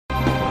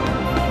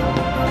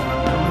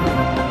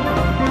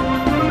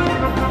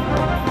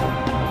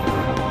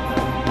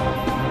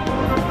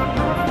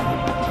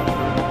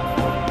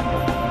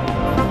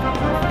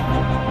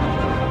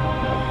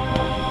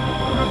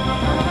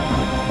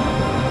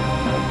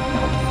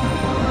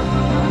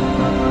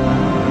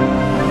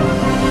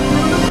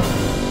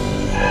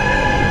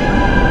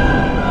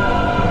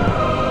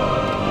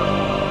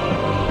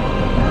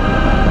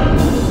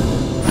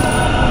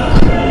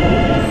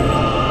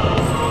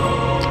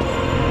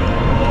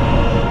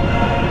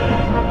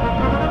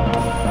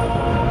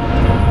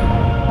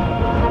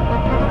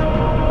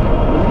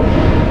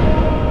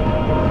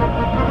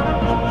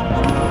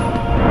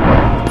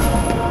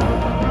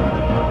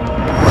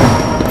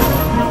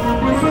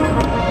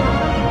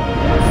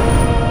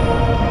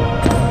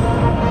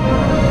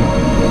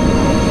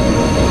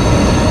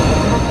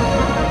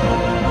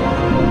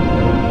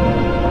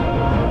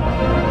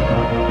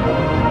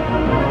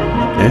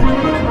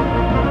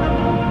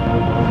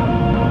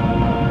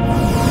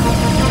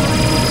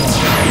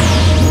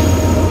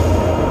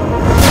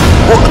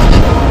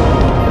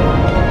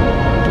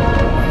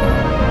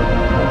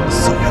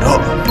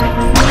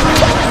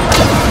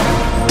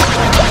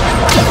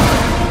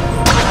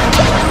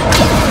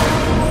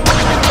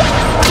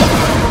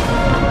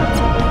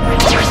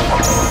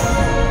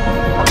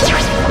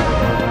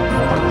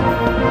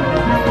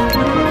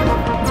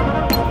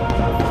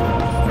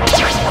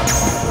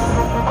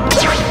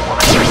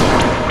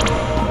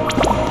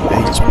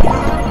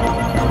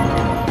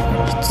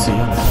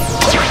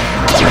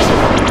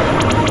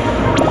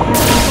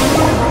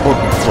おっ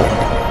と、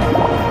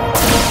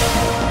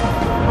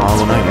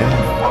危ないね。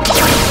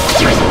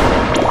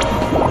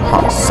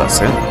発射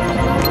せん。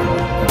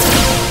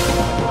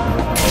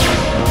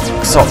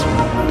くそ。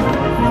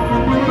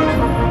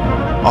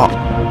あ、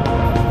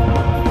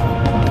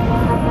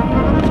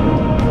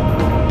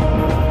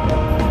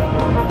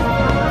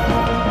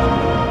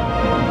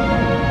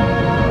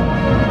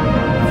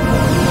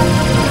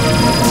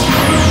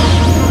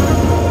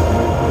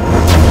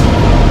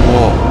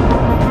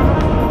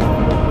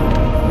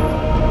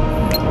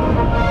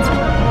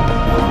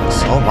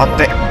待っ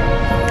て。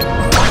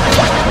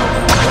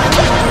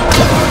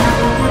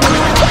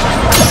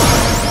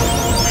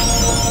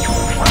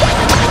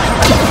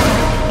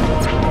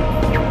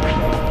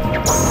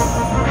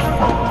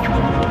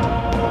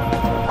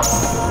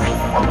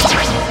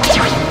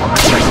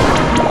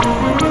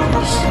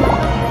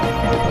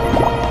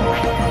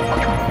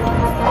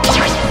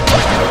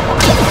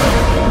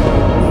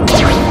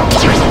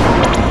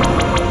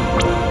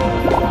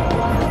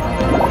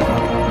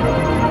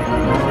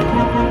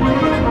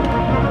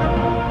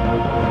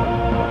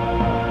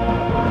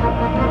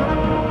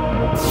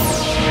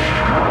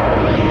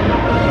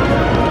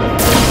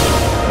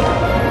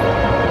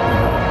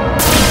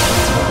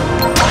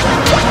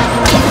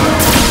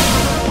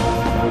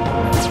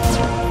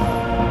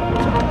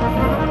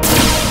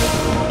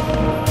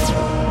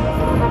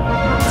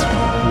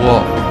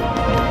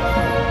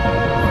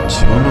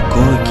自分の攻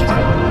撃で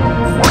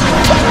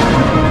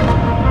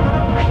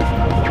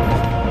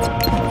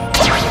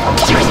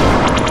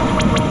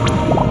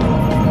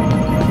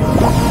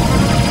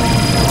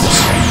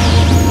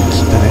聞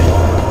いたね。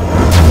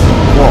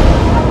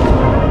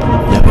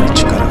やべえ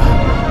力が。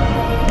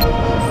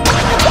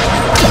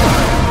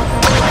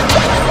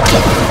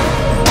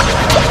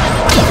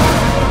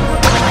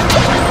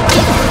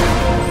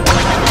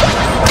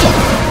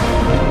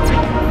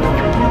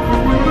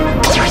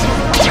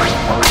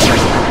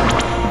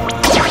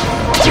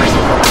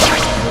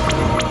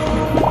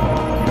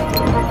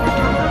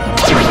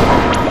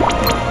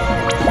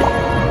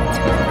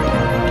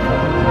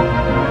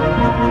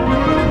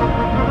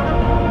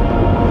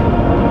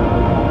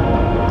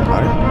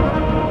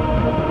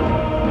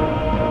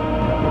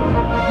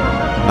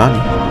何？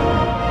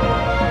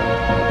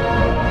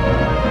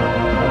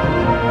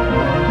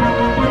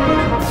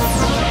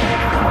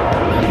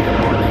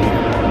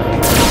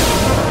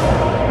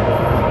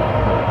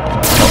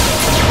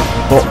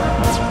お、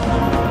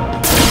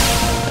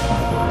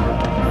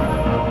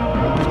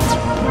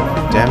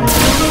ダメ。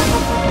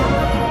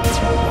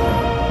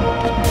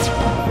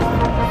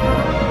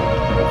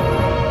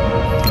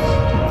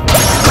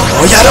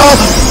おやろう。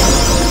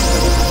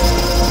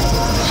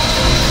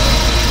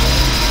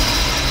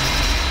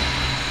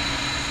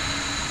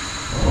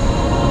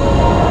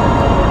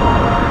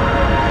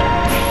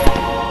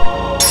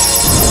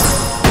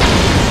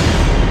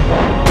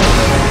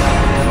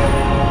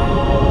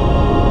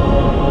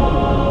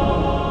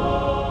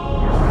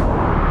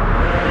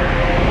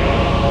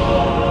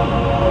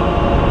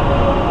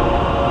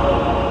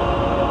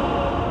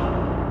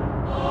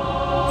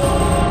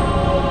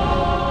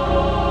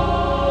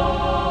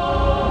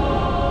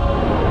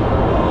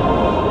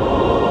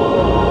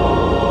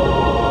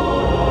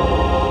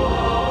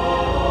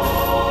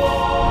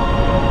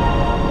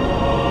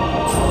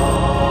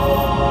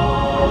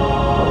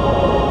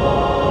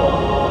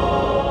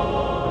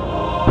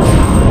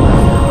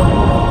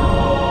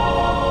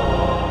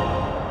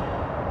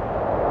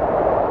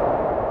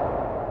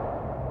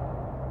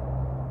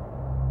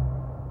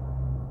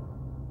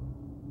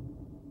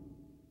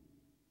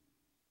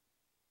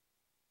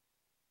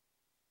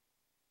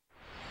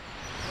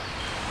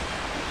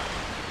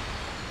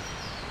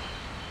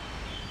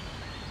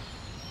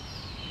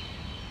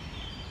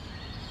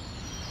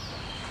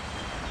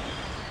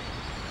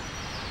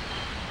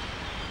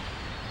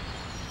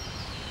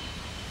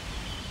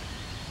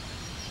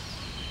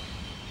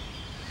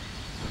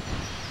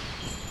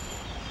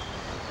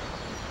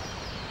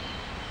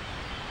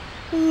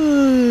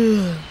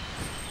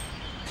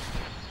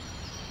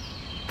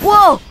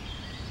Whoa!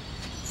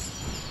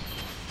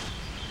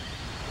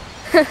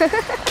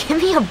 Give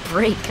me a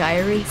break,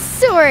 Kyrie.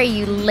 Sorry,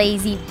 you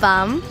lazy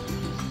bum.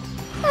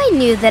 I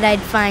knew that I'd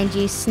find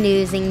you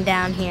snoozing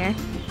down here.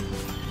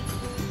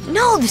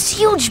 No, this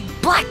huge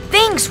black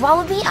thing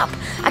swallowed me up.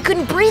 I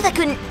couldn't breathe, I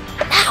couldn't...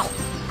 Ow!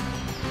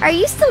 Are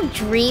you still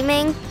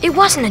dreaming? It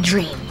wasn't a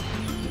dream.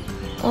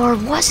 Or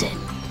was it?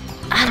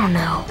 I don't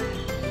know.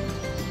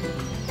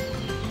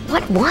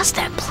 What was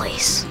that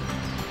place?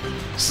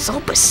 So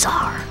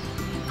bizarre.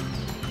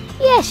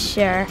 Yeah,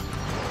 sure.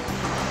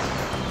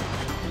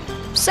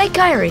 Say,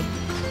 Kyrie,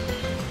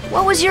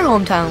 what was your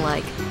hometown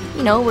like?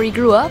 You know, where you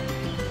grew up?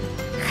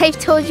 I've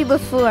told you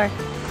before.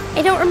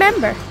 I don't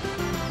remember.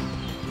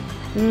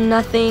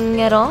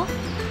 Nothing at all?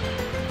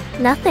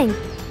 Nothing.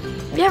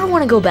 You ever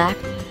want to go back?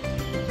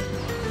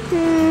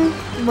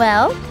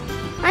 Well,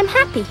 I'm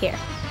happy here.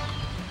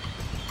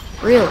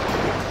 Really?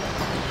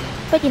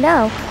 But you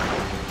know,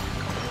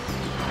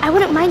 I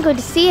wouldn't mind going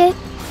to see it.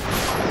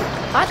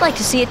 I'd like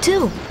to see it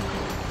too.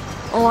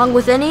 Along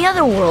with any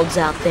other worlds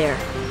out there.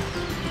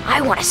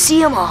 I want to see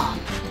them all.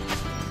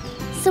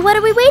 So what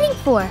are we waiting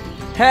for?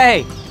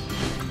 Hey!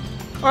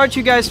 Aren't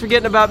you guys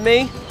forgetting about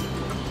me?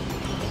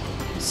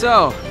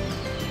 So,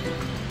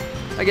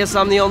 I guess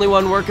I'm the only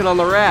one working on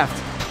the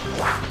raft.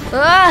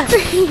 Ah!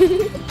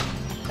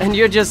 And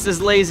you're just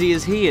as lazy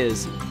as he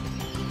is.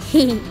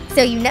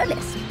 So you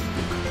noticed.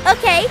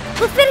 Okay,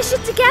 we'll finish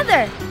it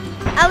together.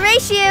 I'll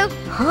race you.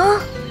 Huh?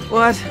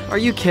 What? Are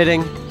you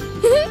kidding?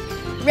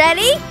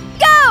 Ready?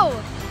 Go!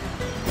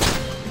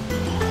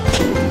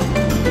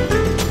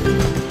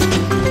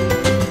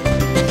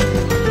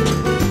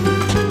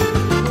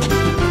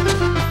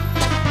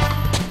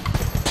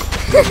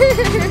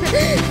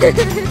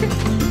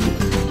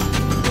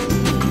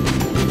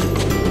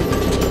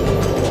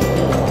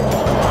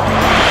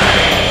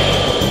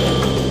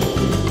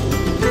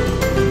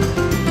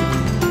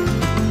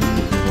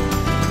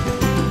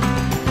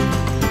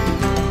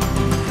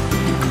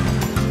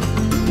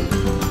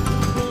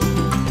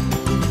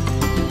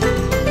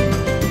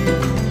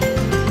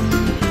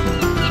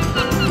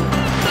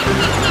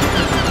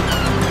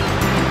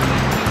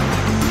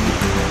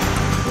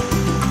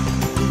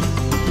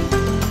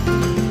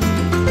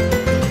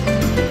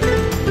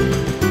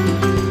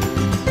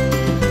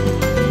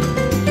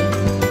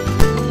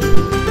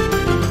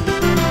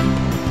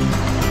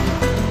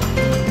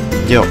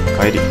よ、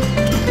帰り。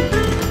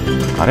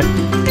あれ？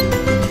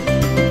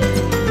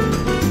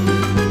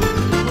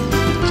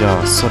じゃあ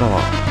空は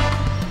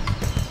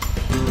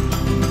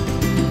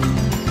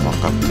分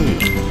かってる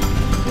よ。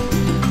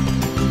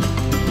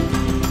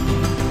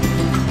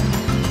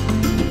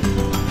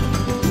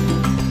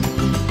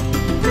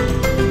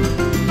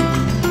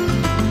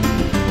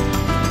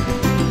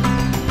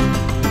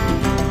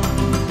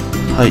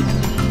はい。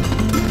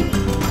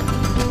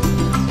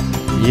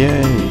イエー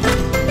イ。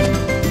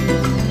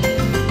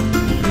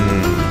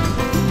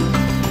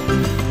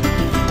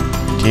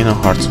Kingdom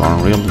Hearts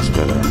 1 Real is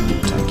better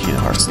than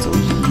Kingdom Hearts 2.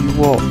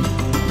 おっと。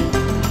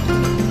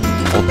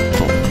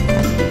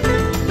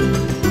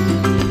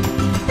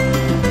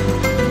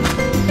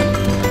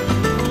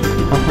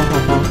ははは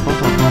は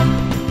はは。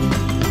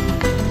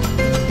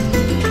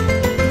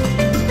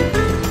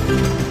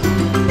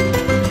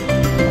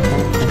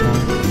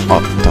あっ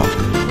た。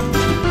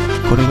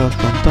これが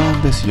簡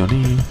単ですよ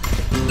ね。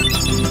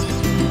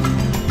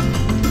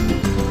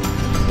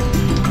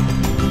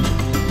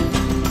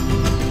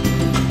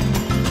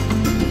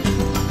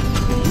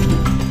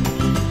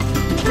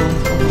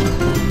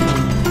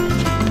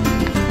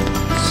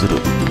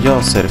Yo,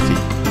 Selphie.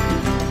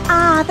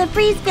 Ah, the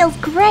breeze feels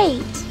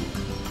great.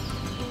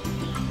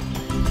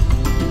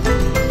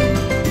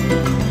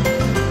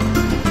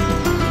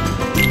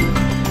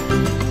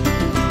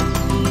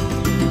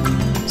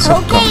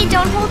 Okay,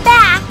 don't hold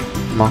back.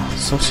 まあ、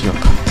そうしよう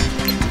か。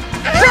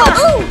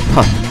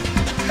はっ。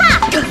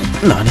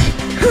なに？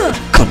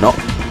この。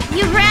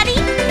You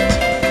ready?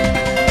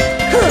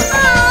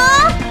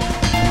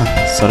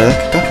 それだけ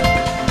か？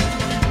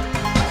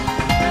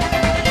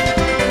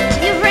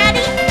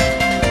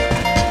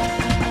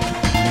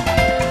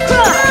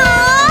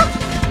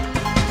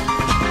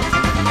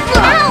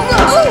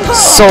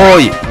そ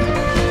うい。You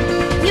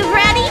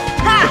ready?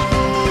 Ha!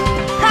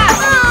 Ha!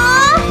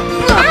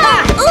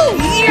 Ooh!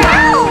 Yeah!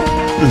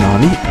 な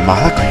に？ま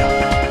だかよ。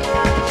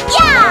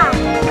Yeah!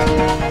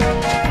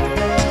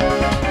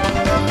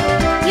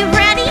 You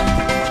ready?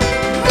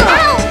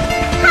 Ow!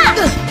 Ha!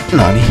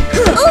 なに？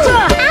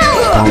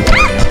なんだ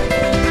よ。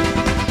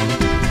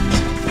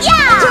Yeah!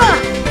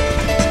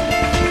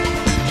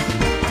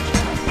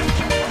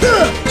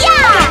 Yeah!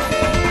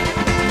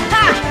 Ha!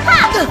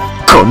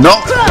 この。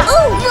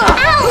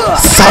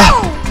さあ。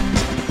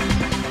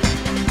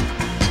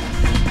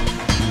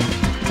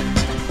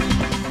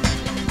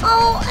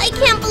Oh, I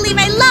can't believe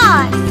I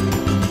lost!